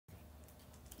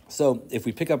So if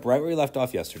we pick up right where we left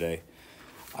off yesterday,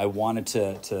 I wanted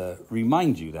to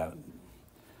remind you that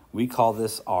we call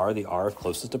this R the R of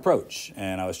closest approach.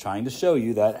 And I was trying to show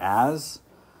you that as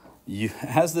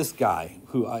this guy,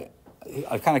 who I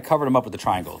kind of covered him up with the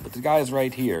triangle, but the guy is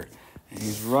right here, and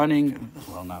he's running,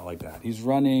 well, not like that. He's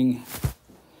running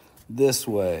this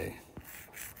way,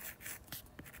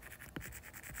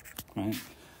 right?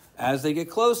 As they get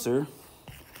closer,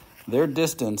 their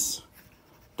distance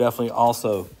definitely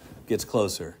also gets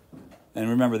closer. And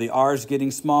remember, the R is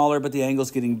getting smaller, but the angle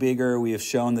is getting bigger. We have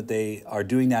shown that they are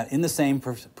doing that in the same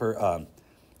the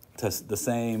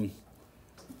same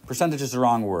percentage is the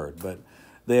wrong word, but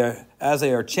as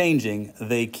they are changing,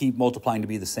 they keep multiplying to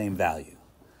be the same value.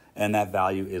 And that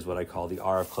value is what I call the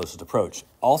R of closest approach,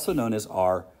 also known as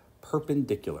R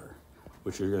perpendicular,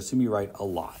 which you're going to see me write a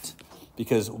lot.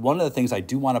 Because one of the things I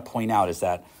do want to point out is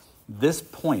that this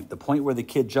point, the point where the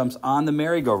kid jumps on the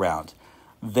merry-go-round,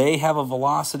 they have a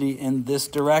velocity in this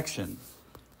direction,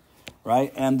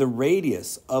 right? And the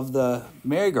radius of the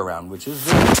merry-go-round, which is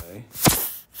this way,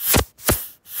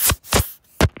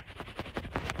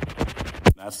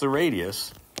 that's the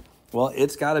radius. Well,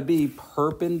 it's got to be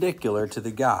perpendicular to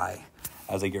the guy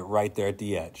as they get right there at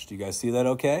the edge. Do you guys see that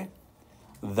okay?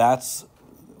 That's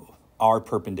R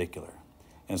perpendicular.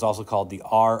 And it's also called the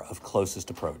R of closest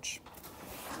approach.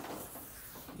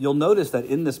 You'll notice that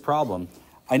in this problem,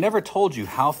 I never told you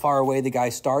how far away the guy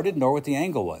started nor what the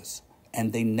angle was,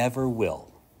 and they never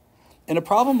will. In a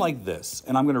problem like this,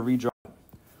 and I'm going to redraw it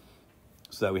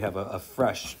so that we have a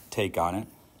fresh take on it.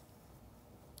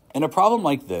 In a problem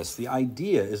like this, the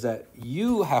idea is that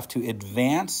you have to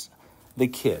advance the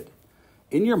kid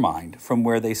in your mind from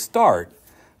where they start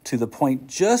to the point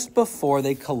just before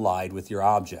they collide with your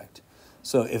object.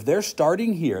 So if they're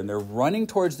starting here and they're running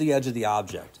towards the edge of the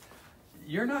object,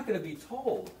 you're not going to be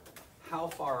told how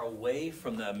far away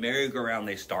from the merry-go-round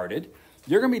they started.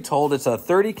 You're going to be told it's a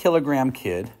 30-kilogram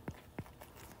kid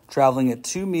traveling at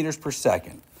 2 meters per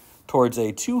second towards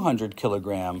a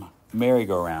 200-kilogram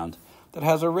merry-go-round that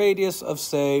has a radius of,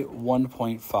 say,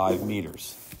 1.5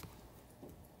 meters.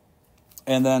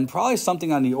 And then probably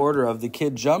something on the order of the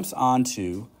kid jumps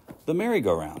onto the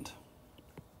merry-go-round.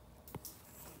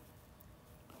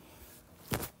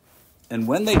 And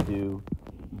when they do,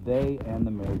 they and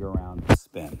the merry-go-round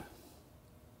spin.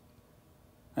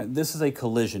 Right, this is a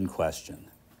collision question.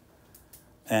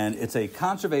 And it's a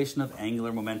conservation of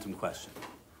angular momentum question.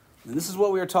 And this is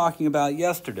what we were talking about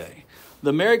yesterday.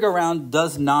 The merry-go-round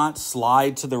does not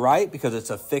slide to the right because it's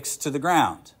affixed to the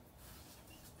ground.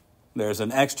 There's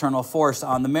an external force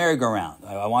on the merry-go-round.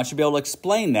 I want you to be able to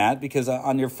explain that because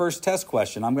on your first test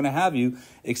question, I'm going to have you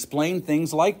explain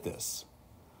things like this.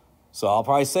 So I'll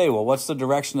probably say, well, what's the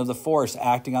direction of the force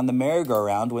acting on the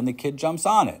merry-go-round when the kid jumps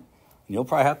on it? And you'll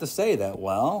probably have to say that,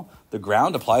 well, the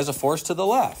ground applies a force to the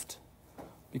left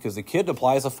because the kid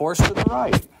applies a force to the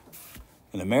right.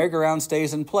 And the merry-go-round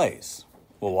stays in place.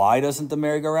 Well, why doesn't the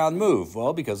merry-go-round move?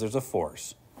 Well, because there's a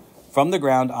force from the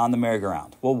ground on the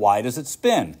merry-go-round. Well, why does it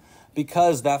spin?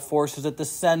 Because that force is at the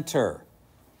center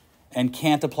and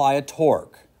can't apply a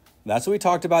torque. That's what we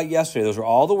talked about yesterday. Those were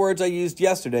all the words I used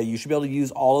yesterday. You should be able to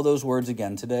use all of those words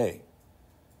again today.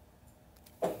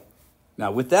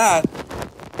 Now, with that,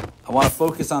 I want to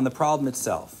focus on the problem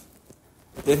itself.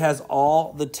 It has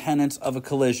all the tenets of a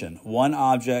collision. One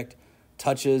object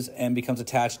touches and becomes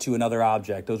attached to another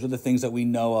object. Those are the things that we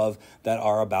know of that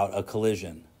are about a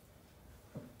collision.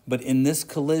 But in this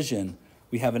collision,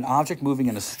 we have an object moving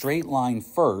in a straight line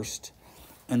first,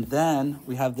 and then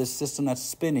we have this system that's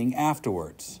spinning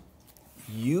afterwards.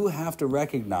 You have to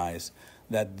recognize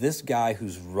that this guy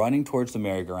who's running towards the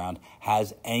merry-go-round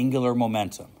has angular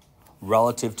momentum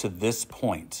relative to this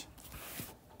point.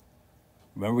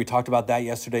 Remember, we talked about that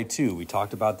yesterday too. We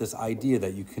talked about this idea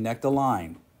that you connect a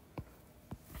line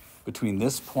between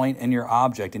this point and your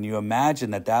object, and you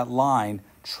imagine that that line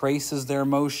traces their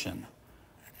motion.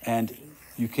 And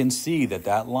you can see that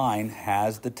that line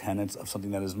has the tenets of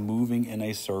something that is moving in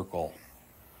a circle.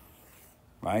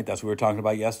 Right? That's what we were talking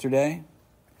about yesterday.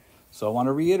 So I want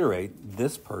to reiterate,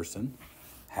 this person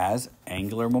has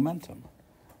angular momentum.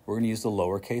 We're going to use the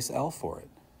lowercase l for it.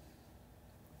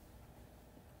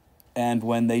 And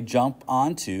when they jump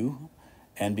onto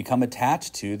and become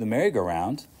attached to the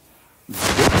merry-go-round,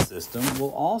 this system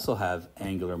will also have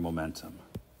angular momentum.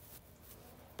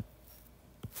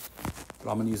 But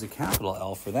I'm going to use a capital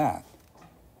L for that.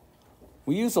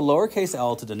 We use the lowercase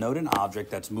l to denote an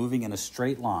object that's moving in a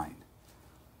straight line,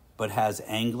 but has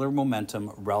angular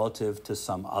momentum relative to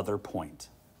some other point.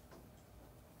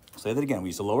 I'll say that again. We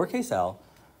use the lowercase l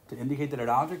to indicate that an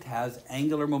object has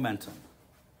angular momentum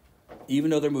even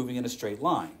though they're moving in a straight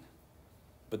line.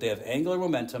 But they have angular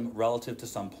momentum relative to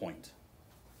some point.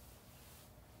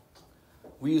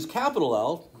 We use capital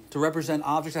L to represent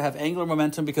objects that have angular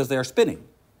momentum because they are spinning.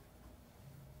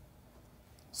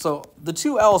 So the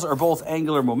two L's are both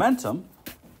angular momentum,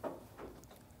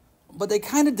 but they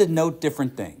kind of denote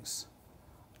different things.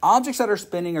 Objects that are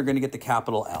spinning are going to get the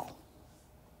capital L.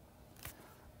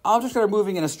 Objects that are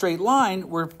moving in a straight line,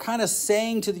 we're kind of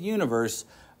saying to the universe,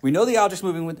 we know the object's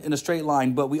moving in a straight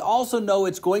line, but we also know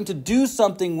it's going to do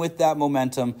something with that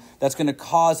momentum that's going to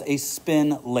cause a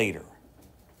spin later.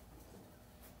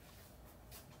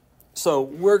 So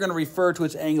we're going to refer to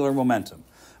its angular momentum.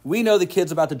 We know the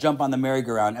kid's about to jump on the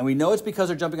merry-go-round, and we know it's because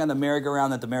they're jumping on the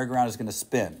merry-go-round that the merry-go-round is going to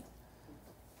spin.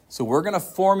 So we're going to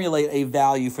formulate a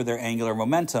value for their angular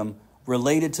momentum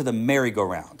related to the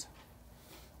merry-go-round.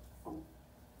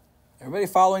 Everybody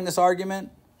following this argument?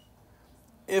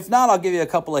 If not, I'll give you a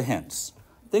couple of hints.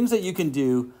 Things that you can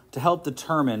do to help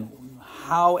determine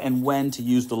how and when to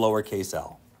use the lowercase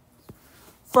l.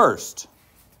 First,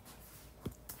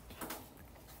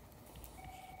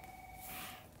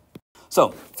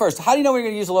 how do you know we're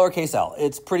going to use the lowercase l?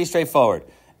 It's pretty straightforward.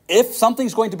 If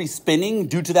something's going to be spinning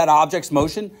due to that object's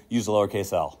motion, use the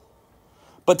lowercase l.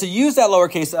 But to use that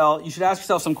lowercase l, you should ask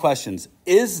yourself some questions.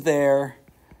 Is there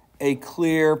a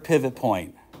clear pivot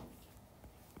point?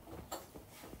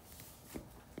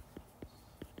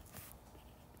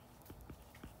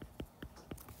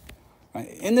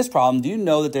 In this problem, do you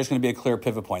know that there's going to be a clear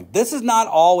pivot point? This is not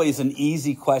always an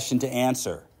easy question to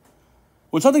answer.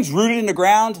 When something's rooted in the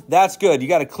ground, that's good. You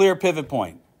got a clear pivot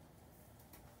point.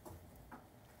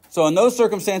 So in those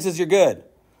circumstances, you're good.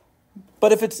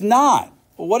 But if it's not,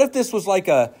 well, what if this was like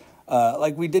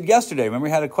like we did yesterday? Remember we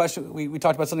had a question, we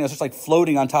talked about something that's just like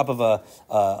floating on top of a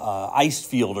ice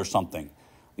field or something.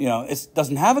 You know, it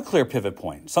doesn't have a clear pivot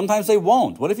point. Sometimes they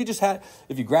won't. What if you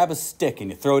if you grab a stick and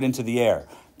you throw it into the air?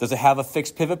 Does it have a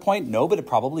fixed pivot point? No, but it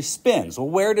probably spins. Well,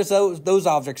 where does those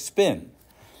objects spin?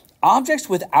 Objects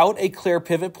without a clear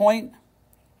pivot point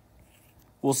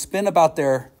will spin about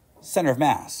their center of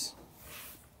mass.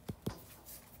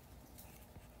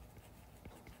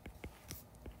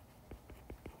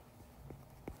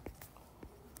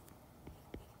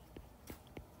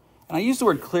 And I used the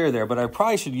word clear there, but I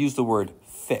probably should use the word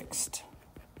fixed.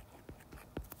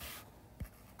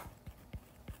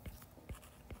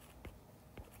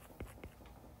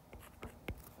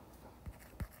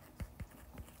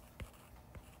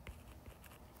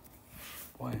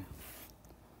 Boy.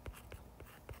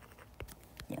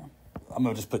 There. I'm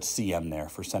going to just put CM there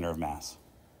for center of mass.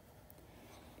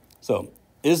 So,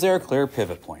 is there a clear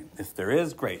pivot point? If there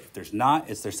is, great. If there's not,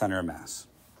 it's their center of mass.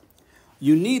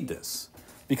 You need this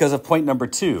because of point number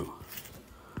 2.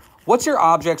 What's your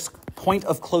object's point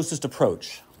of closest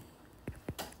approach?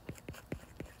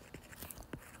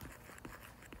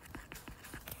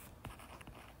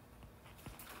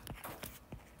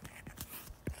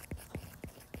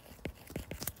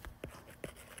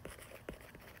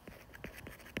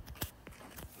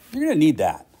 You're going to need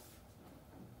that.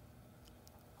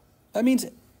 That means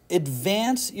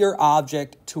advance your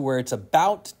object to where it's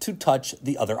about to touch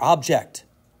the other object.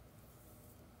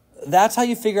 That's how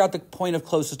you figure out the point of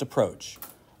closest approach.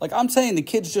 Like I'm saying, the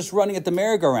kid's just running at the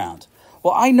merry-go-round.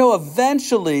 Well, I know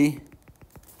eventually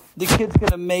the kid's going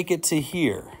to make it to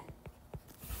here.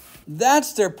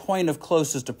 That's their point of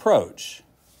closest approach.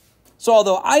 So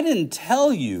although I didn't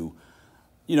tell you,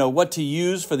 what to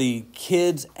use for the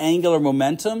kid's angular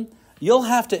momentum, you'll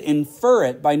have to infer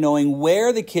it by knowing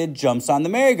where the kid jumps on the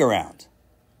merry-go-round.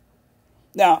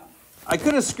 Now, I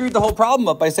could have screwed the whole problem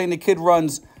up by saying the kid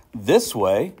runs this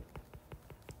way.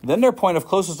 Then their point of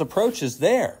closest approach is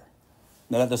there.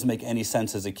 Now, that doesn't make any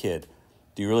sense as a kid.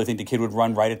 Do you really think the kid would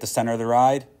run right at the center of the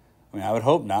ride? I mean, I would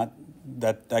hope not.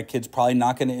 That kid's probably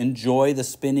not going to enjoy the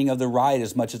spinning of the ride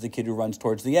as much as the kid who runs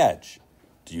towards the edge.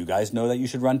 Do you guys know that you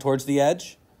should run towards the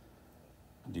edge?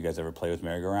 Do you guys ever play with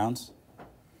merry-go-rounds?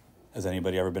 Has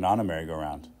anybody ever been on a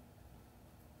merry-go-round?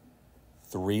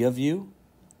 3 of you?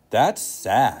 That's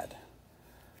sad.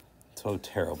 So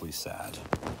terribly sad.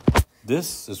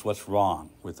 This is what's wrong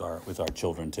with our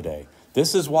children today.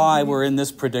 This is why we're in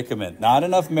this predicament. Not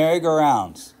enough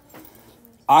merry-go-rounds.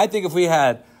 I think if we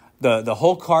had the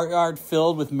whole courtyard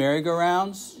filled with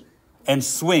merry-go-rounds and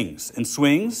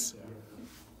swings,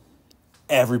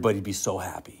 everybody'd be so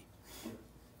happy.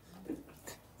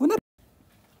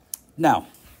 Now,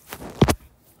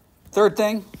 third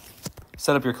thing,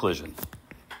 set up your collision.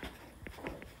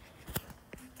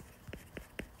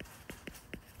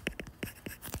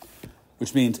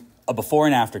 Which means a before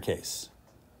and after case.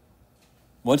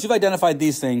 Once you've identified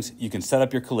these things, you can set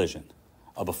up your collision.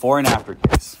 a before and after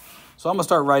case. So I'm going to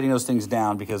start writing those things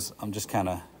down because I'm just kind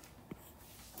of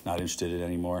not interested in it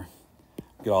anymore.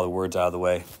 Get all the words out of the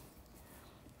way.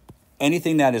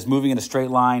 Anything that is moving in a straight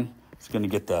line is going to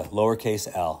get the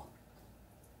lowercase l.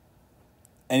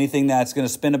 Anything that's going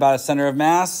to spin about a center of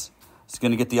mass is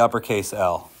going to get the uppercase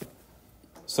L.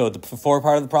 So the before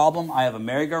part of the problem, I have a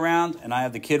merry-go-round and I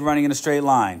have the kid running in a straight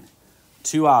line.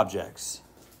 Two objects.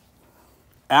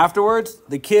 Afterwards,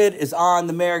 the kid is on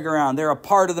the merry-go-round. They're a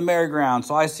part of the merry-go-round,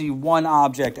 so I see one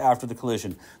object after the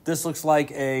collision. This looks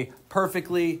like a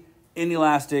perfectly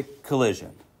inelastic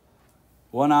collision.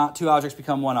 Two objects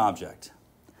become one object.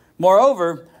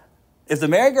 Moreover, if the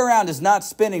merry-go-round is not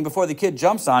spinning before the kid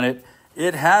jumps on it,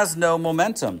 it has no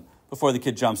momentum before the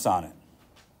kid jumps on it.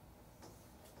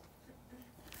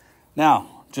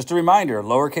 Now, just a reminder,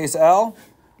 lowercase l,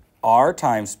 r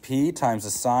times p times the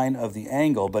sine of the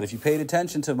angle. But if you paid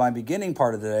attention to my beginning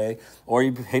part of the day, or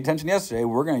you paid attention yesterday,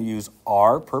 we're going to use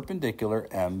r perpendicular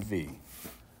mv.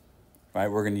 Right?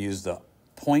 We're going to use the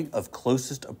point of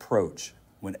closest approach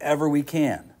whenever we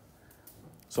can.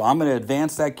 So I'm going to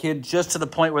advance that kid just to the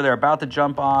point where they're about to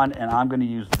jump on, and I'm going to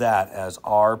use that as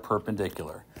r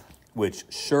perpendicular, which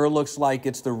sure looks like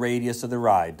it's the radius of the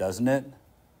ride, doesn't it?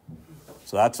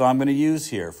 So that's what I'm going to use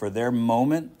here. For their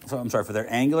for their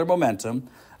angular momentum,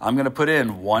 I'm going to put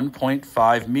in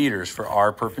 1.5 meters for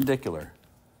r perpendicular.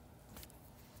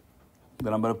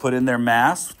 Then I'm going to put in their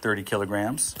mass, 30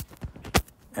 kilograms,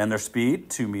 and their speed,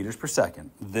 2 meters per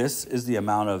second. This is the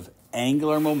amount of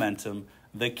angular momentum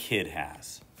the kid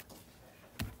has.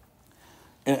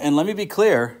 And let me be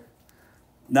clear,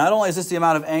 not only is this the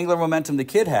amount of angular momentum the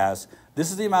kid has,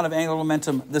 this is the amount of angular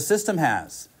momentum the system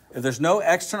has. If there's no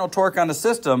external torque on the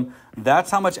system, that's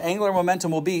how much angular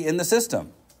momentum will be in the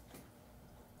system.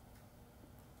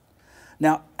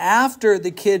 Now, after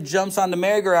the kid jumps on the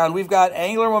merry-go-round, we've got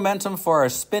angular momentum for a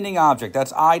spinning object.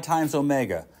 That's I times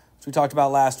omega. So we talked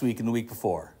about last week and the week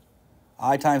before.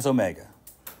 I times omega.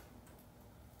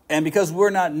 And because we're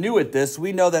not new at this,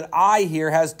 we know that I here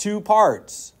has two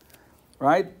parts,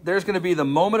 right? There's going to be the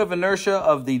moment of inertia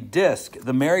of the disk,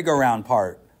 the merry-go-round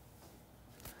part,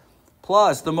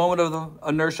 plus the moment of the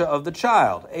inertia of the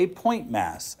child, a point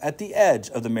mass at the edge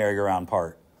of the merry-go-round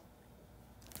part.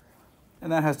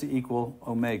 And that has to equal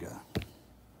omega.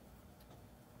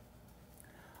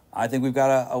 I think we've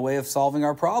got a way of solving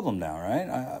our problem now,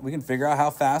 right? We can figure out how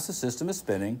fast the system is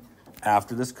spinning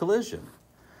after this collision.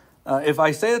 If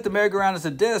I say that the merry-go-round is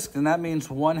a disk, then that means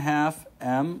 1/2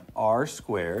 mr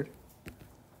squared.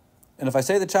 And if I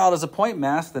say the child is a point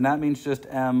mass, then that means just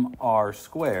mr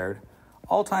squared,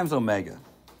 all times omega.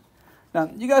 Now,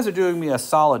 you guys are doing me a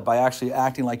solid by actually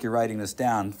acting like you're writing this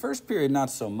down. First period, not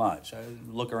so much. I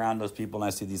look around those people and I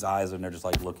see these eyes and they're just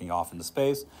like looking off into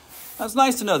space. Now, it's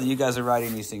nice to know that you guys are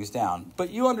writing these things down.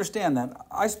 But you understand that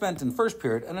I spent in first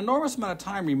period an enormous amount of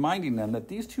time reminding them that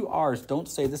these two r's don't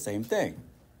say the same thing.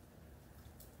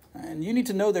 And you need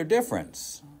to know their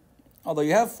difference. Although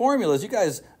you have formulas, you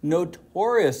guys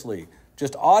notoriously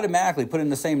just automatically put in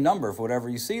the same number for whatever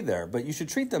you see there, but you should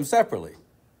treat them separately.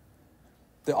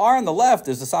 The r on the left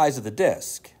is the size of the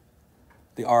disk.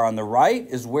 The r on the right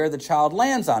is where the child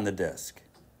lands on the disk.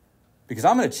 Because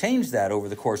I'm going to change that over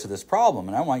the course of this problem,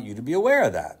 and I want you to be aware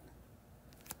of that.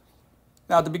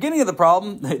 Now, at the beginning of the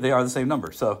problem, they are the same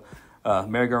number. So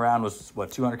merry-go-round was,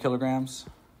 200 kilograms?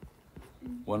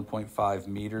 1.5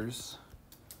 meters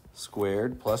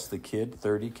squared plus the kid,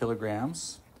 30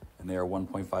 kilograms. And they are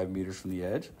 1.5 meters from the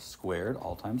edge, squared,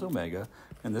 all times omega.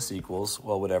 And this equals,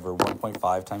 whatever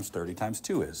 1.5 times 30 times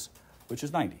 2 is, which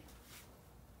is 90.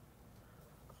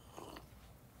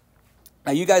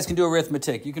 Now, you guys can do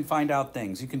arithmetic. You can find out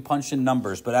things. You can punch in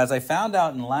numbers. But as I found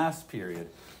out in last period,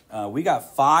 we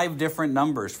got 5 different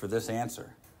numbers for this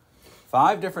answer.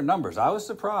 5 different numbers. I was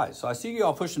surprised. So I see you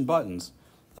all pushing buttons.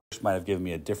 Which might have given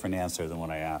me a different answer than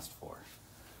what I asked for.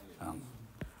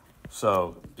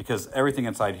 Because everything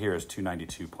inside here is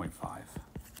 292.5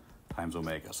 times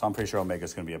omega. So I'm pretty sure omega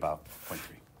is going to be about 0.3,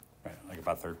 right? Like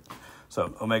about a third.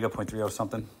 So omega 0.30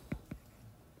 something.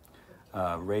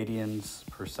 Radians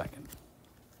per second.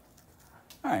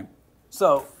 All right.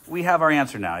 So we have our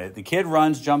answer now. The kid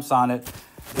runs, jumps on it.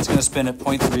 It's going to spin at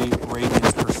 0.3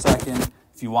 radians per second.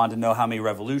 If you want to know how many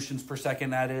revolutions per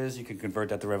second that is, you can convert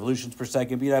that to revolutions per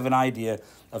second, but you have an idea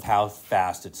of how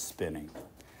fast it's spinning.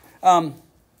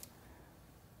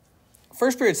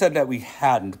 First period said that we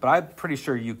hadn't, but I'm pretty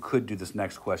sure you could do this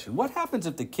next question. What happens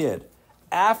if the kid,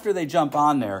 after they jump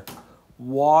on there,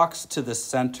 walks to the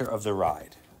center of the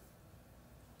ride?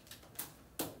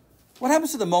 What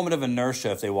happens to the moment of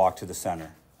inertia if they walk to the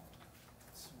center?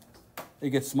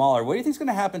 It gets smaller. What do you think is going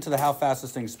to happen to how fast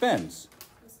this thing spins?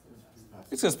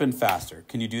 it's going to spin faster.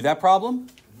 Can you do that problem?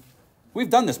 We've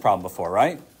done this problem before,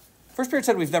 right? First period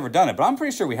said we've never done it, but I'm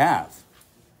pretty sure we have.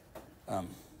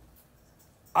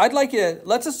 I'd like you to,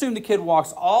 let's assume the kid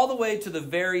walks all the way to the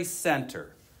very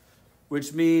center,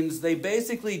 which means they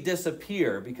basically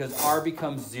disappear because R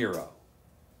becomes 0.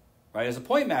 Right? As the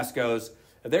point mass goes,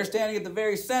 if they're standing at the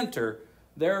very center,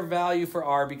 their value for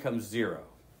R becomes 0.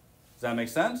 Does that make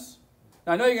sense?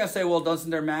 Now, I know you're going to say, well, doesn't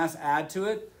their mass add to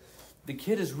it? The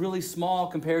kid is really small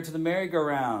compared to the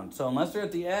merry-go-round. So unless they're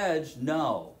at the edge,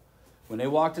 no. When they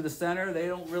walk to the center, they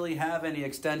don't really have any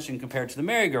extension compared to the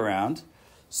merry-go-round.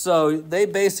 So they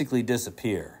basically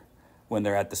disappear when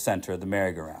they're at the center of the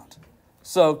merry-go-round.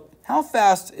 So how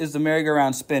fast is the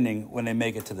merry-go-round spinning when they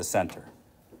make it to the center?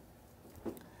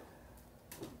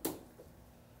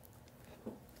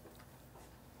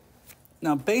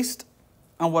 Now, based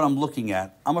on what I'm looking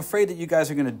at, I'm afraid that you guys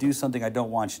are going to do something I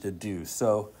don't want you to do.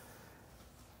 So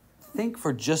think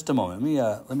for just a moment.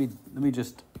 Let me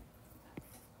just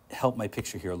help my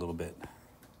picture here a little bit.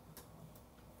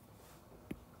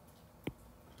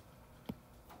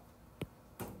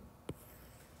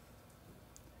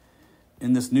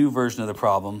 In this new version of the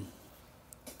problem,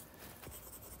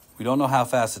 we don't know how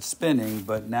fast it's spinning,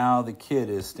 but now the kid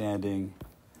is standing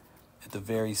at the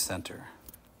very center,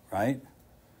 right?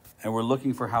 And we're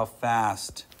looking for how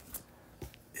fast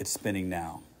it's spinning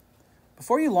now.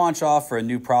 Before you launch off for a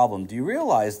new problem, do you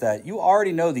realize that you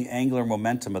already know the angular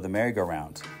momentum of the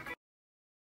merry-go-round?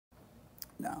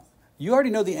 No. You already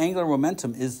know the angular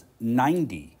momentum is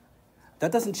 90.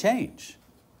 That doesn't change.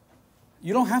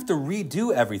 You don't have to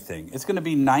redo everything. It's going to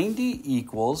be 90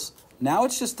 equals, now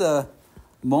it's just the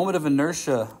moment of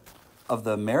inertia of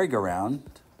the merry-go-round,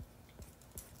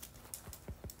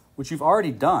 which you've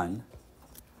already done,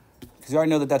 because you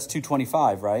already know that that's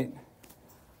 225, right?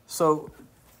 So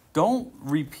don't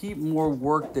repeat more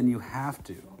work than you have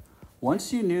to.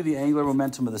 Once you knew the angular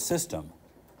momentum of the system,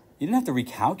 you didn't have to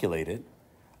recalculate it.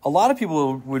 A lot of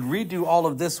people would redo all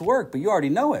of this work, but you already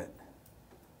know it.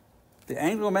 The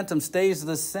angular momentum stays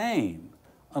the same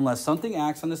unless something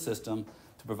acts on the system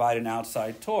to provide an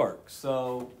outside torque.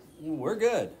 So we're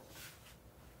good.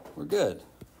 We're good.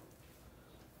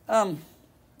 I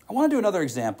want to do another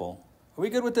example. Are we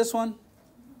good with this one?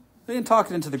 We didn't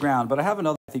talk it into the ground, but I have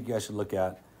another I think you guys should look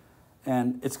at.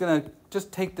 And it's going to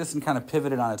just take this and kind of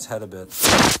pivot it on its head a bit.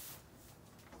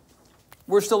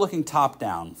 We're still looking top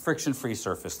down, friction-free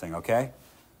surface thing, okay?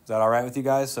 Is that all right with you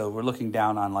guys? So we're looking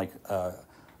down on like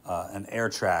an air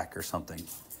track or something.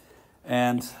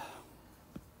 And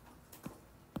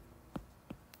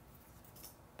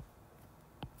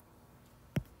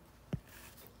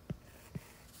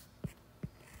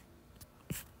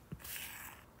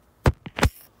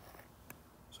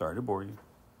sorry to bore you.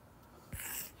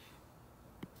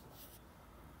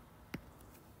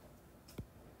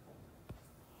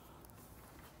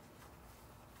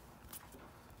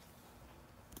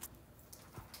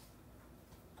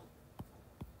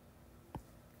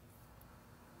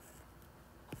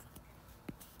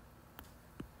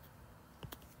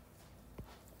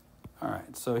 All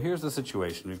right, so here's the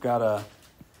situation. We've got a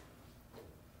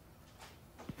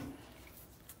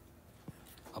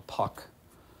puck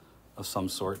of some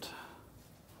sort.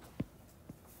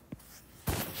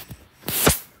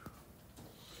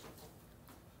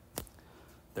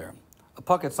 There. A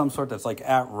puck at some sort that's like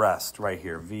at rest right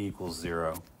here, V equals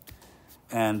 0.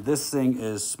 And this thing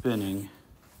is spinning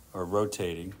or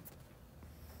rotating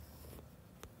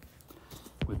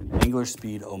with an angular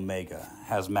speed omega,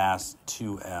 has mass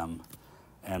 2m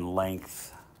and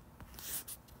length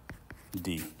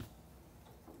d.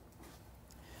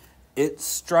 It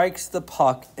strikes the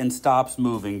puck and stops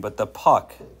moving, but the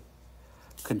puck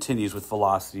continues with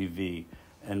velocity v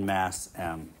and mass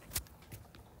m.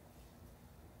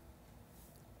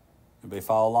 Everybody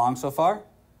follow along so far?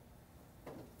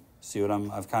 See what I'm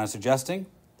kind of suggesting?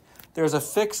 There's a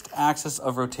fixed axis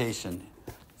of rotation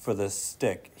for the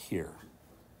stick here.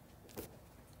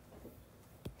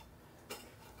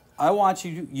 I want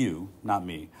you, not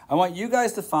me, I want you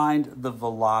guys to find the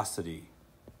velocity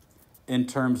in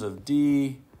terms of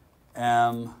d,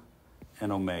 m,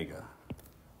 and omega.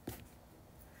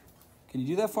 Can you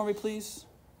do that for me, please?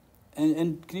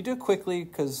 And can you do it quickly,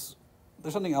 because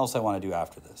there's something else I want to do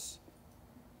after this.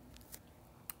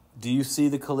 Do you see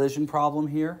the collision problem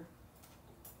here?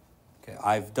 Okay,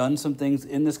 I've done some things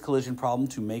in this collision problem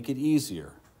to make it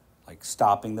easier, like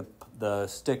stopping the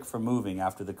stick from moving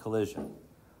after the collision.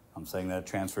 I'm saying that it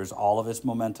transfers all of its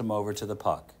momentum over to the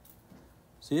puck.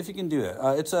 See if you can do it.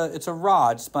 It's a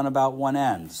rod spun about one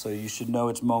end, so you should know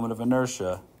its moment of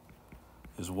inertia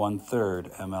is 1/3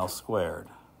 ml squared.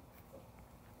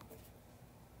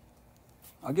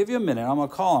 I'll give you a minute. I'm going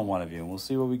to call on one of you, and we'll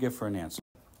see what we get for an answer.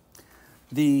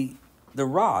 The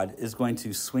rod is going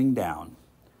to swing down,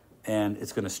 and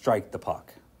it's going to strike the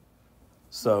puck.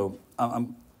 So,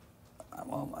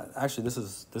 actually, this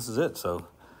is it. So,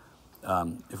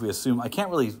 if we assume, I can't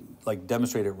really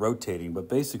demonstrate it rotating, but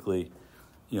basically,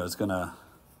 it's going to.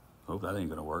 Oh, that ain't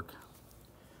going to work.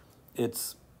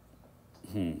 It's.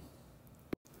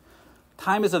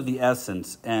 Time is of the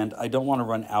essence, and I don't want to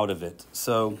run out of it.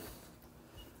 So,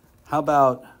 how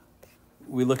about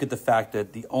we look at the fact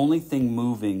that the only thing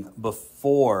moving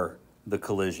before the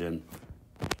collision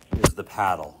is the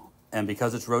paddle. And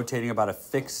because it's rotating about a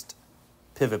fixed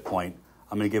pivot point,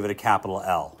 I'm going to give it a capital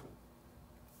L.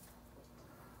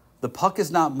 The puck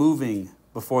is not moving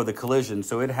before the collision,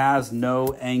 so it has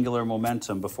no angular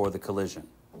momentum before the collision.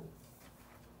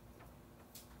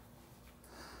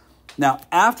 Now,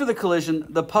 after the collision,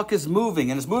 the puck is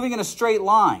moving, and it's moving in a straight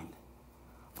line.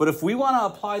 But if we want to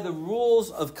apply the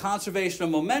rules of conservation of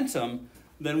momentum,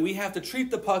 then we have to treat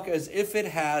the puck as if it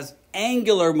has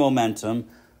angular momentum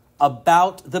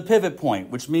about the pivot point,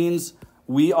 which means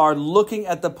we are looking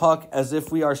at the puck as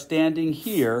if we are standing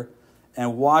here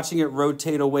and watching it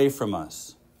rotate away from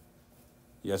us.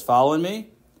 You guys following me?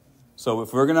 So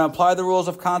if we're going to apply the rules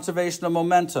of conservation of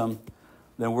momentum,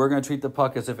 then we're going to treat the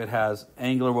puck as if it has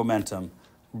angular momentum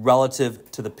relative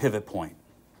to the pivot point.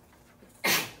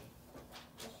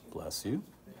 Bless you.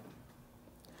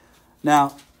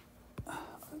 Now,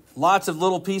 lots of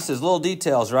little pieces, little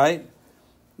details, right?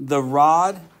 The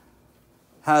rod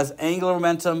has angular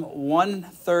momentum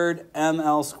 1/3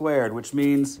 ml squared, which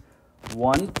means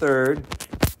 1/3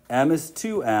 m is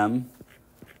 2m,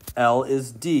 L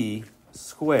is d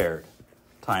squared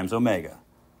times omega.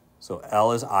 So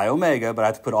L is I omega, but I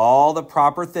have to put all the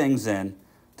proper things in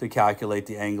to calculate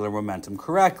the angular momentum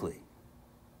correctly.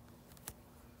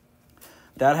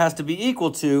 That has to be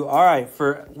equal to, all right,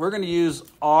 we're going to use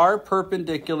R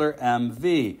perpendicular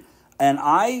MV. And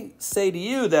I say to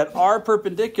you that R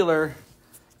perpendicular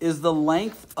is the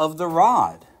length of the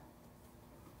rod,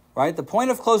 right? The point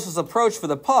of closest approach for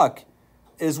the puck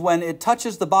is when it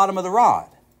touches the bottom of the rod.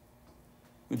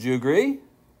 Would you agree?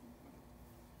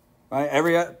 Right?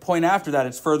 Every point after that,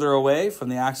 it's further away from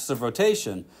the axis of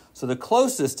rotation. So the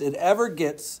closest it ever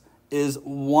gets is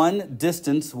one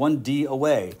d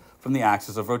away from the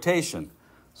axis of rotation.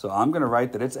 So I'm going to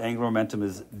write that its angular momentum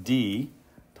is d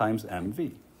times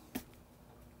mv.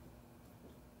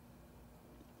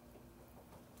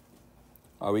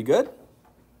 Are we good?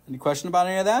 Any question about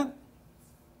any of that?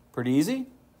 Pretty easy?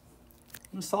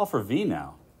 I'm going to solve for v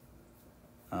now.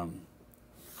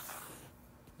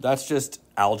 That's just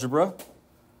algebra.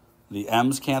 The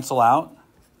m's cancel out.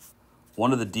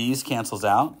 One of the d's cancels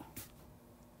out.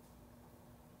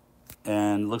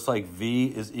 And it looks like v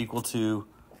is equal to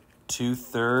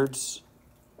 2/3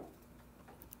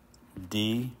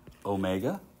 d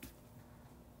omega.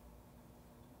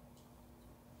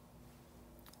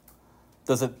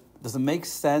 Does it make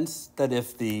sense that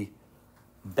if the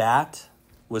bat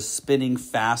was spinning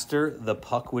faster, the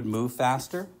puck would move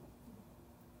faster?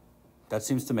 That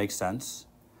seems to make sense.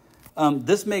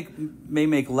 This may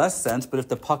make less sense, but if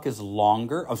the puck is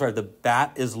longer, the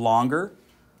bat is longer,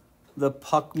 the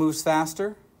puck moves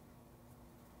faster.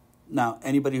 Now,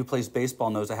 anybody who plays baseball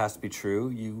knows it has to be true.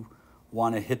 You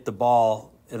want to hit the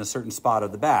ball in a certain spot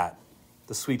of the bat,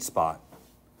 the sweet spot.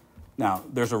 Now,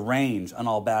 there's a range on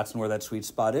all bats and where that sweet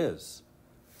spot is.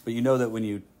 But you know that when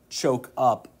you choke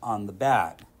up on the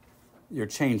bat, you're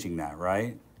changing that,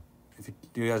 right?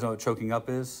 Do you guys know what choking up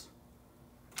is?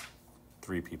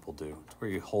 3 people do. It's where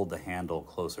you hold the handle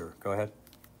closer. Go ahead.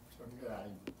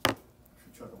 If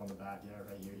you choke up on the bat,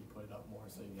 right here, you put it up more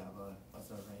so you have a less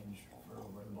of a range for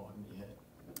where the ball can be hit.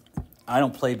 I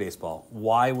don't play baseball.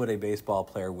 Why would a baseball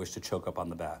player wish to choke up on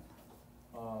the bat?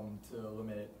 To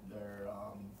limit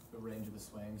the range of the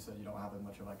swing, so you don't have as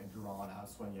much of a drawn out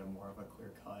swing. You have more of a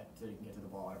clear cut, so you can get to the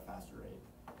ball at a faster rate.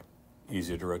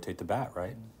 Easier to rotate the bat,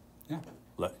 right? Yeah.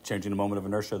 Changing the moment of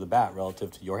inertia of the bat relative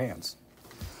to your hands.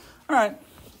 All right.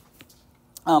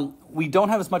 We don't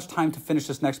have as much time to finish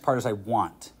this next part as I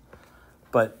want,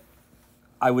 but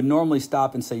I would normally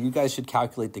stop and say you guys should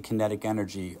calculate the kinetic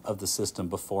energy of the system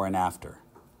before and after.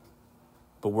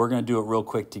 But we're going to do it real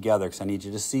quick together because I need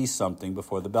you to see something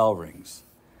before the bell rings.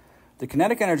 The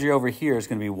kinetic energy over here is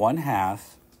going to be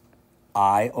 1/2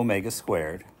 I omega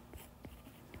squared.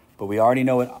 But we already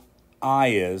know what I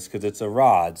is because it's a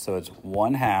rod, so it's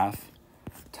 1/2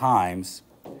 times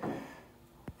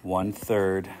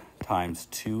 1/3 times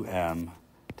 2m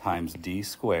times d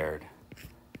squared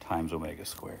times omega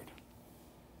squared.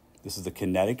 This is the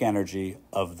kinetic energy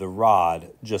of the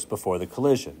rod just before the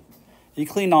collision. You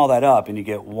clean all that up and you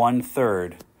get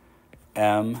 1/3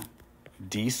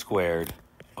 md squared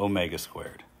omega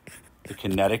squared, the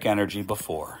kinetic energy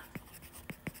before.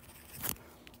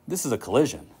 This is a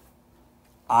collision.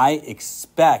 I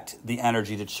expect the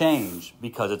energy to change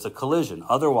because it's a collision.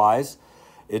 Otherwise,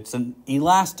 it's an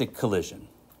elastic collision.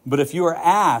 But if you are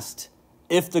asked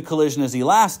if the collision is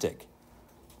elastic,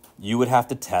 you would have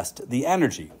to test the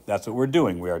energy. That's what we're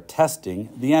doing. We are testing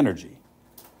the energy.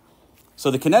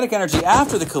 So the kinetic energy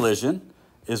after the collision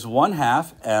is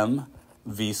 1/2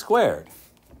 mv squared.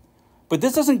 But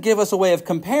this doesn't give us a way of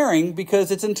comparing because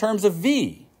it's in terms of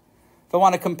v. If I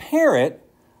want to compare it,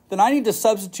 then I need to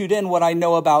substitute in what I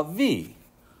know about v.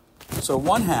 So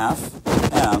 1/2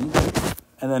 m,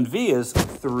 and then v is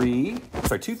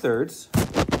 2/3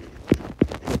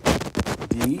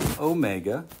 d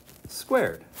omega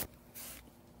squared.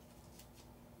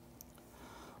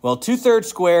 Well, 2/3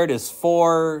 squared is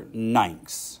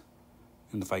 4/9.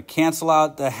 And if I cancel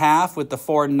out the half with the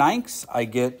 4/9, I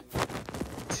get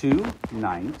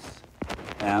 2/9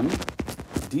 m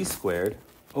d squared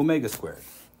omega squared.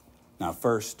 Now,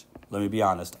 first, let me be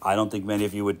honest. I don't think many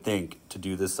of you would think to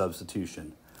do this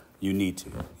substitution. You need to.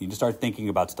 You need to start thinking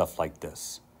about stuff like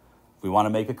this. If we want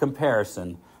to make a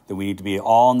comparison, then we need to be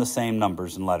all in the same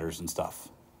numbers and letters and stuff.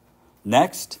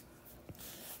 Next,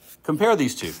 compare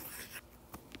these two.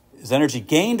 Is energy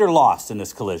gained or lost in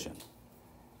this collision?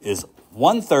 Is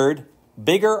 1/3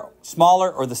 bigger,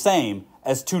 smaller, or the same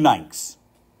as 2/9?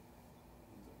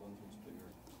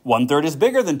 1/3 is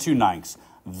bigger than 2/9.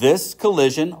 This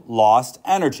collision lost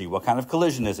energy. What kind of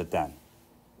collision is it then?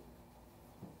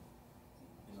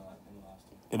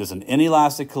 It is an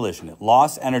inelastic collision. It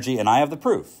lost energy, and I have the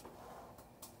proof.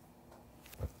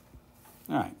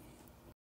 All right.